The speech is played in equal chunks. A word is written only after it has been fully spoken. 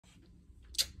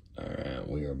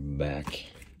we are back.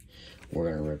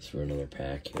 We're gonna rip through another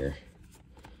pack here.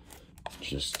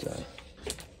 Just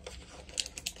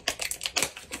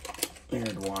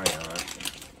figured why not?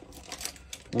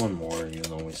 One more, even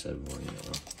though we said one,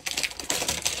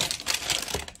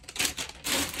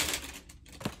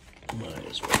 might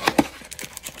as well.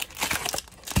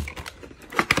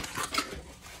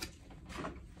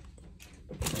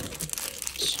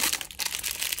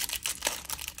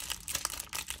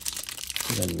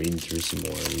 I'm reading through some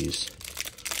more of these.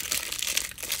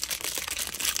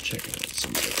 Checking out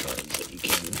some of the cards that you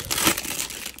can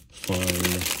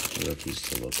find, rookies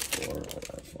to look for, all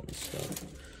that fun stuff.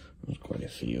 There's quite a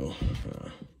few.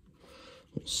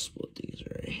 We'll split these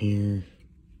right here.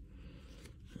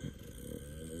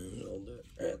 And hold it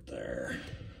right there.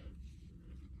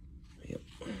 Yep.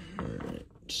 Alright.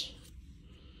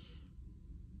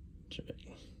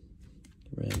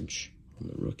 Reg on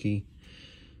the rookie.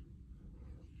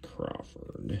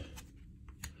 Crawford.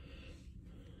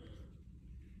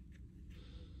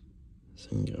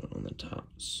 Singo on the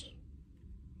tops.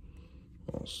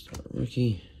 All-Star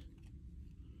rookie.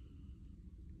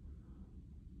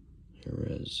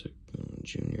 Jerez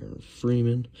Jr.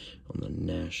 Freeman on the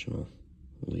National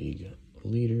League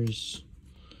leaders.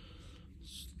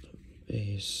 The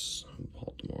base.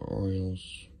 Baltimore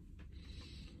Orioles.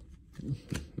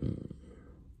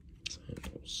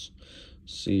 Samples.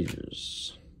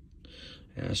 Sears.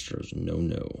 Astros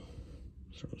no.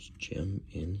 Throws Jim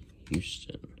in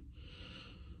Houston.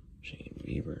 Shane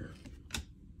Bieber.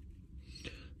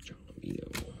 John Vito.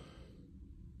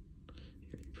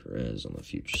 Perez on the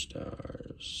Future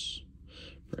Stars.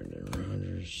 Brendan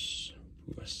Rodgers.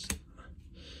 West.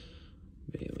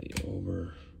 Bailey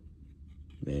Ober.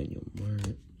 Manuel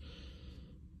Mart.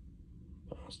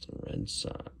 Boston Red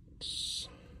Sox.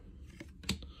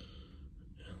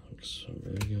 Alex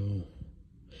Verdugo.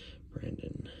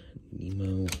 Brandon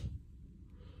Nemo.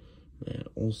 Matt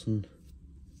Olson.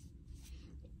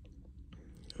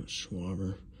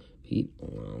 Schwarber. Pete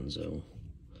Alonso.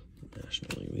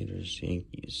 National League leaders,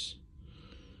 Yankees.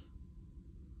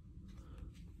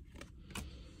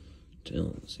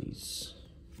 Dylan Cease.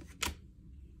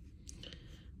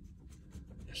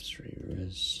 S3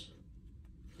 Riz.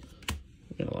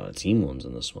 We got a lot of team ones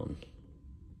in this one.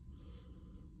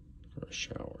 For a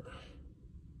shower.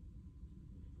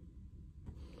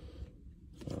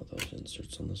 A lot of those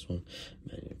inserts on this one.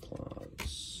 Manuel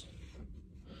Claus.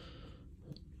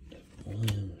 Devin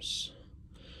Williams.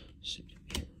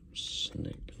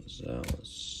 Nick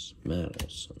Gonzalez, Matt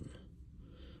Olson,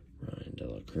 Ryan De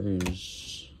La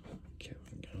Cruz,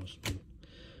 Kevin Gausman,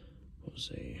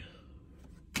 Jose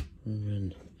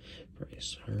Herman,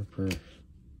 Bryce Harper,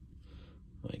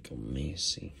 Michael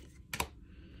Macy,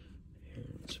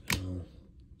 Aaron Spell,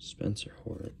 Spencer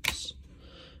Horwitz,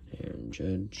 Aaron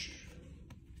Judge,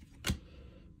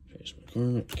 Chase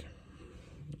McCormick,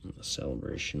 and the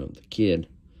celebration of the kid,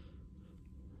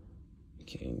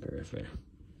 King Griffin.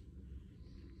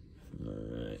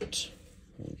 Alright,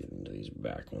 we'll get into these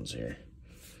back ones here.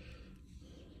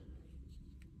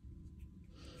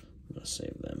 I'm going to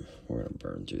save them. We're going to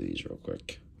burn through these real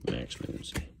quick. Max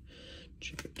Muncy,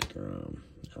 Jacob DeGrom,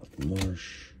 Alec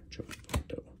Marsh, Joey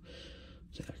Votto,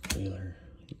 Zach Wheeler,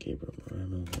 Gabriel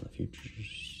Moreno on the Future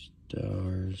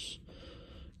Stars,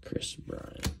 Chris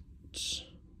Bryant,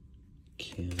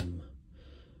 Kim,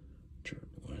 Jordan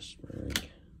Westberg,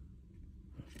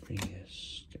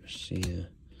 Rodriguez, Garcia,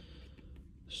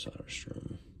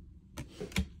 Soderstrom.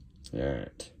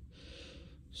 Alright.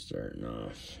 Starting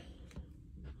off.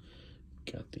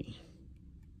 Got the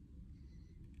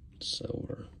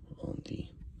silver on the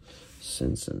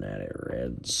Cincinnati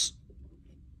Reds.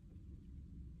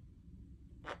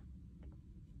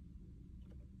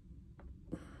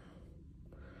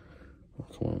 Oh,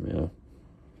 come on, man.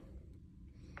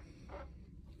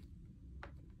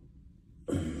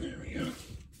 There we go.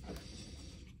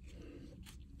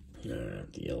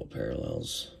 Alright, the yellow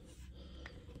parallels.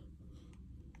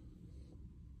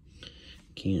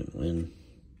 Can't win.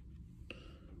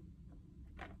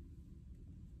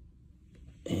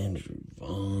 Andrew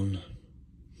Vaughn.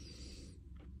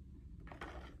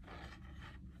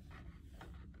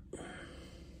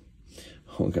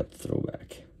 Oh, we got the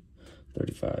throwback.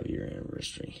 35-year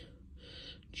anniversary.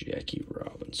 Jackie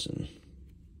Robinson.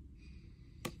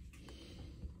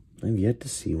 I've yet to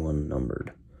see one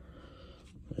numbered.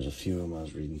 There's a few of them I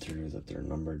was reading through that they're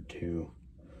numbered too.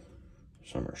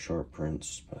 Some are short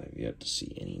prints, but I've yet to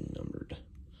see any numbered.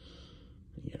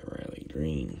 You got Riley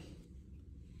Green.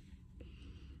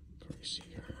 Corey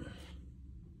Seager.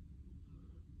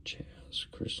 Chaz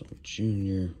Crystal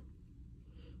Jr.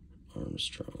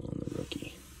 Armstrong on the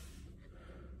rookie.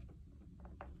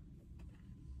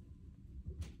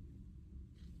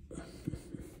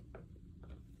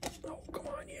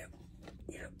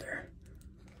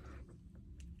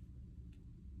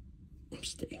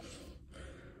 Stay.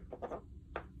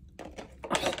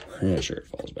 Yeah, sure, it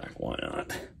falls back. Why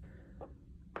not?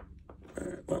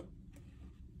 Alright, well,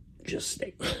 just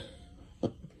stay.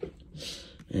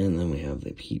 And then we have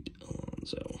the Pete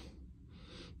Alonso.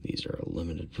 These are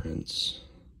limited prints.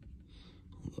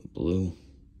 The blue.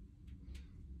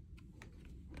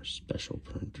 Or special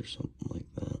print or something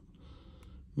like that.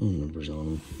 No numbers on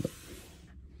them. But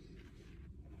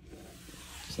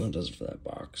so that does it for that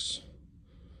box.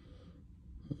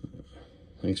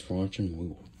 Thanks for watching. We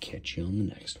will catch you on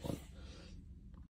the next one.